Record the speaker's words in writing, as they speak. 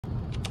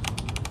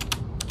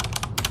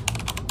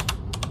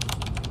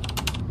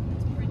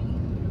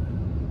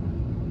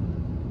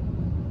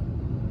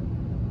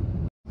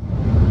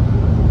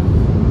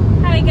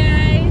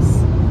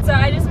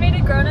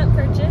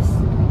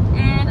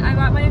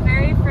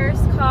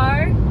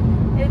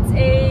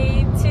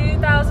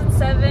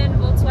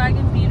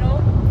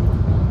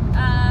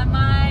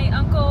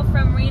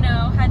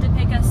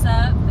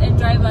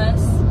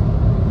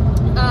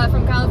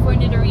from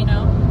California to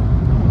Reno,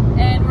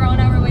 and we're on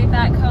our way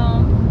back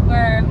home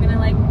where I'm gonna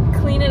like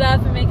clean it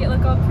up and make it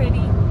look all pretty.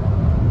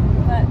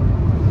 But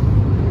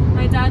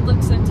my dad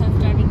looks so tough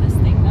driving this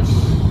thing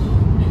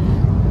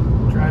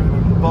though.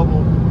 Driving a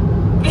bubble.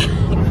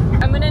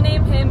 I'm gonna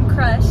name him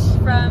Crush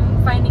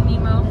from Finding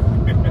Nemo.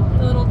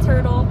 The little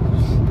turtle.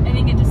 I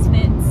think it just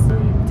fits.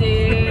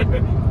 Dude.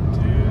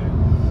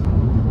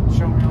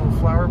 Show me a little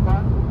flower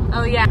pot.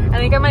 Oh yeah, I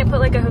think I might put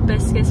like a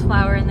hibiscus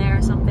flower in there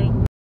or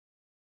something.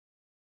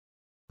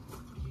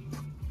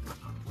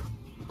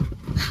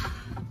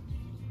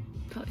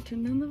 Probably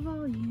turn down the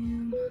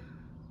volume.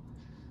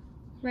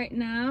 Right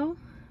now,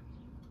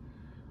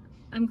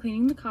 I'm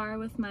cleaning the car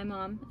with my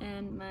mom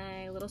and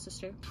my little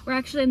sister. We're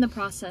actually in the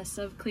process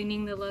of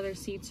cleaning the leather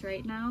seats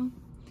right now.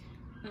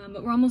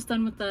 But we're almost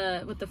done with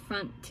the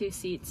front 2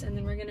 seats, and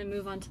then we're gonna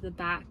move on to the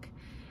back.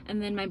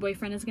 And then my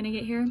boyfriend is gonna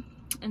get here,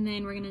 and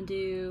then we're gonna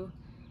do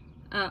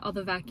all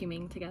the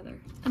vacuuming together.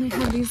 And I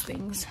have these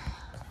things.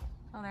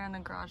 Oh, they're in the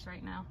garage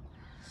right now.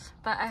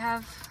 But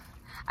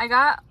I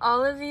got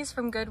all of these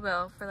from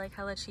Goodwill for like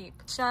hella cheap.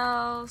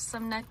 Shells,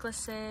 some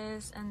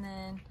necklaces, and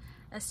then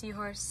a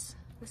seahorse.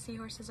 The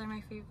seahorses are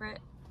my favorite.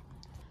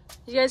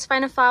 Did you guys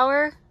find a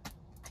flower?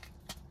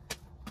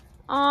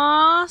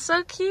 Aw,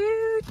 so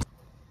cute.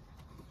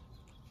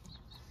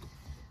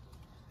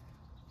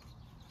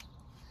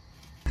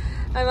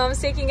 My mom's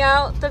taking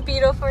out the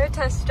Beetle for a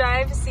test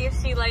drive to see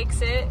if she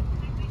likes it.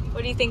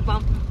 What do you think,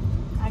 Mom?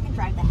 I can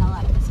drive the hell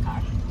out of this car.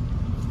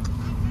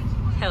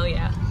 Hell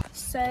yeah.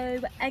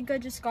 So Edgar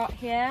just got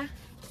here.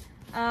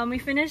 We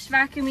finished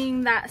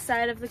vacuuming that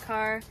side of the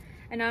car,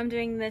 and now I'm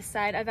doing this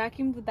side. I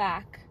vacuumed the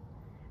back,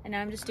 and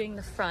now I'm just doing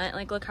the front.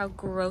 Like, look how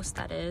gross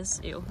that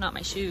is. Ew, not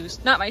my shoes.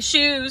 Not my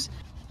shoes!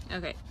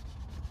 Okay.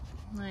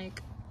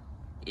 Like,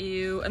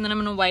 ew. And then I'm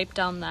gonna wipe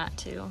down that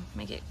too.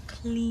 Make it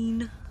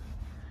clean.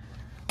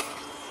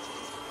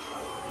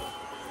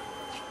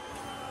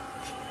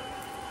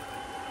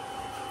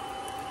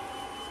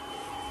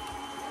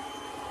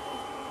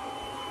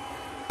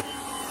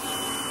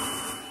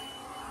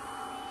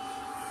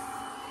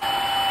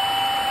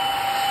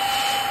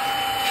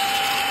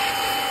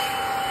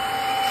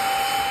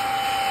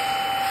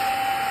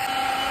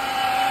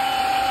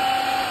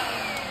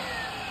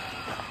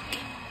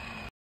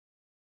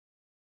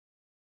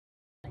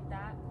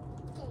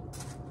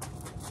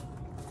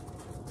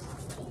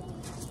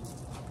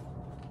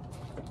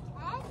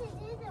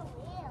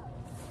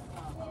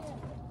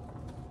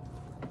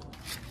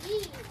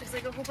 There's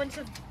like a whole bunch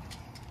of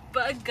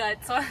bug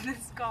guts on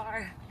this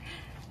car.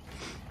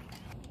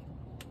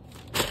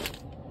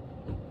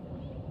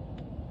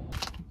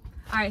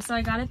 Alright, so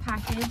I got a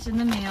package in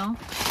the mail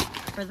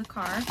for the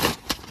car.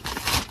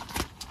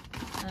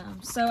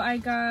 So I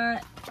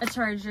got a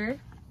charger.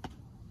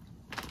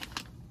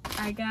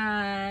 I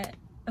got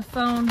a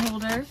phone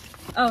holder.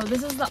 Oh,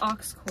 this is the aux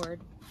cord.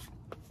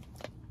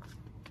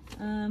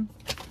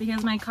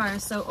 Because my car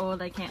is so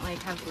old, I can't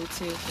like have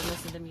Bluetooth and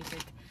listen to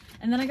music.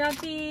 And then I got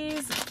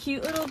these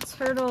cute little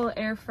turtle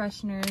air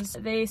fresheners.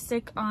 They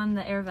stick on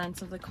the air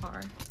vents of the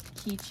car.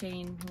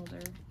 Keychain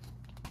holder.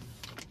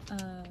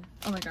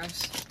 Oh my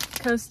gosh.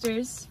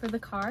 Coasters for the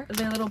car.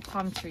 They're little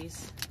palm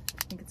trees.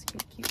 I think it's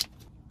cute.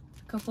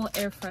 A couple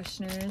air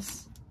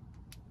fresheners.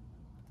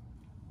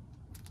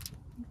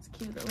 It's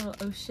cute, a little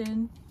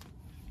ocean.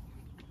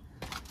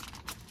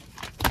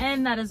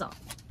 And that is all.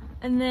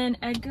 And then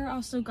Edgar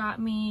also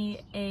got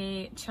me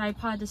a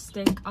tripod to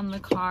stick on the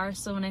car,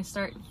 so when I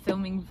start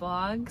filming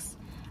vlogs,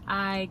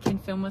 I can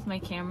film with my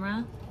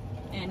camera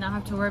and not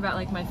have to worry about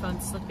like my phone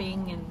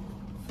slipping and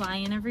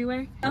flying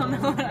everywhere. I don't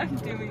know what I'm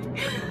doing.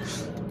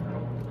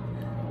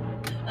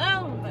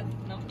 Oh, but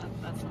no,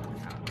 that's not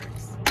how it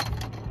works.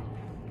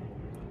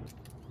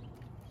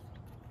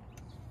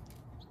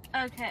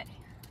 Okay.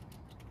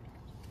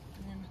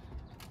 And then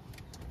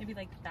maybe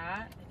like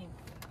that, I think.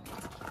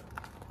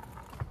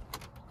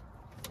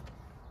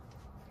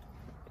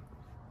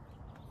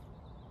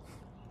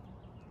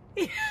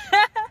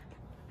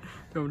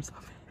 Don't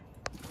stop it.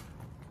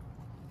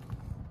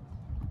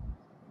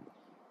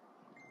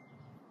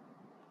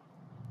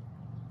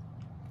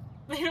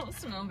 They don't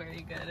smell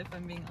very good, if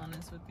I'm being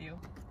honest with you.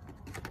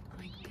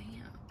 Like,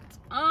 damn.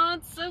 Oh,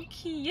 it's so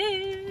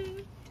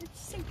cute.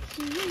 It's so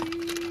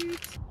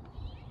cute.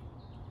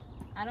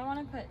 I don't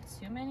want to put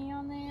too many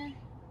on there,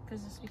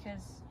 just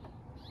because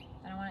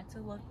I don't want it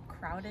to look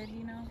crowded,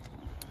 you know?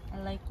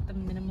 I like the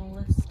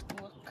minimalist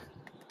look.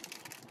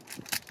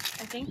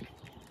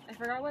 I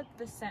forgot what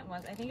the scent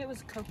was. I think it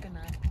was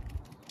coconut.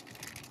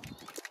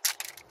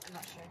 I'm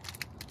not sure.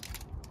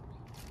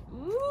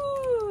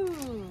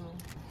 Ooh!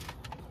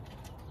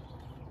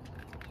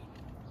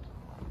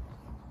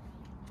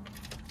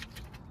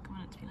 I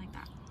want it to be like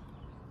that.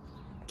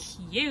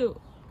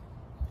 Cute!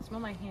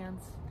 Smell my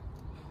hands.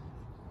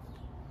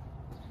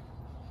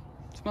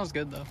 Smells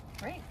good though.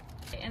 Right.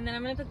 And then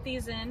I'm gonna put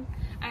these in.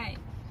 I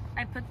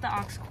put the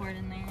aux cord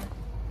in there.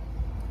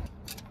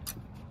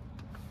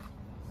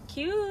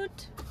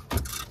 Cute.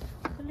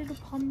 The little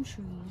palm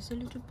trees, the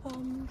little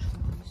palm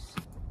trees.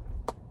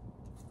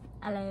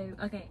 Hello.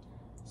 Okay,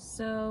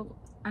 so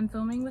I'm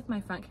filming with my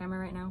front camera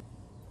right now.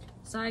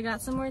 So I got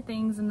some more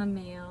things in the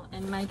mail,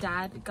 and my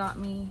dad got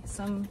me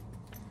some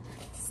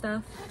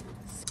stuff.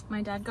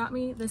 My dad got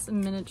me this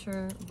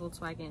miniature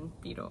Volkswagen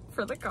Beetle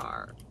for the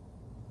car.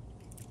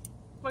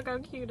 Look how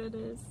cute it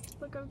is.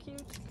 Look how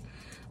cute.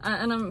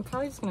 And I'm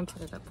probably just gonna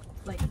put it up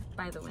like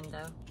by the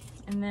window.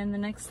 And then the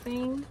next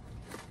thing,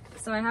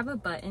 so I have a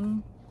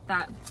button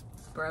that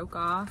broke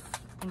off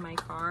in my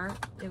car.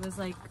 It was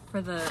like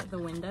for the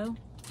window.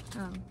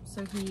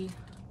 So he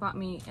bought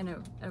me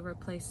a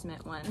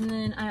replacement one. And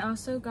then I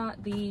also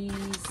got these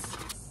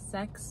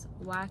Sex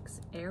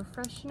Wax air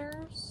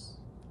fresheners.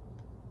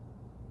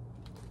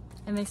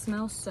 And they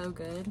smell so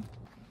good.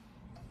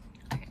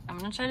 Okay, I'm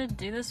gonna try to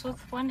do this with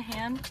one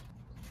hand.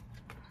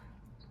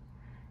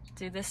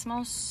 Dude, this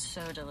smells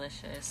so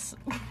delicious.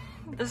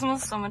 This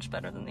smells so much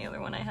better than the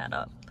other one I had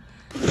up.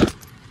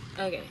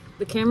 Okay,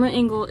 the camera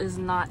angle is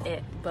not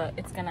it, but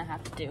it's gonna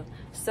have to do.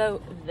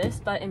 So this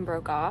button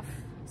broke off,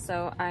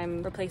 so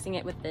I'm replacing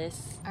it with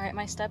this. All right,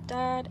 my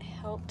stepdad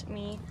helped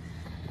me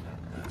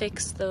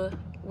fix the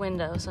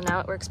window, so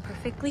now it works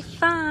perfectly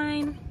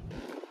fine.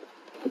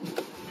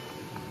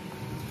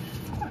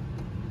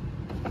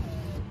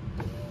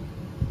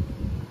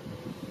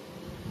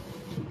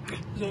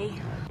 Yay.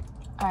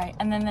 All right,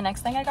 and then the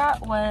next thing I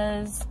got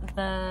was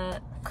the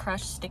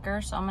crush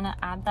sticker, so I'm gonna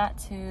add that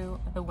to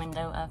the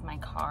window of my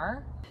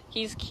car.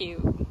 He's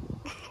cute.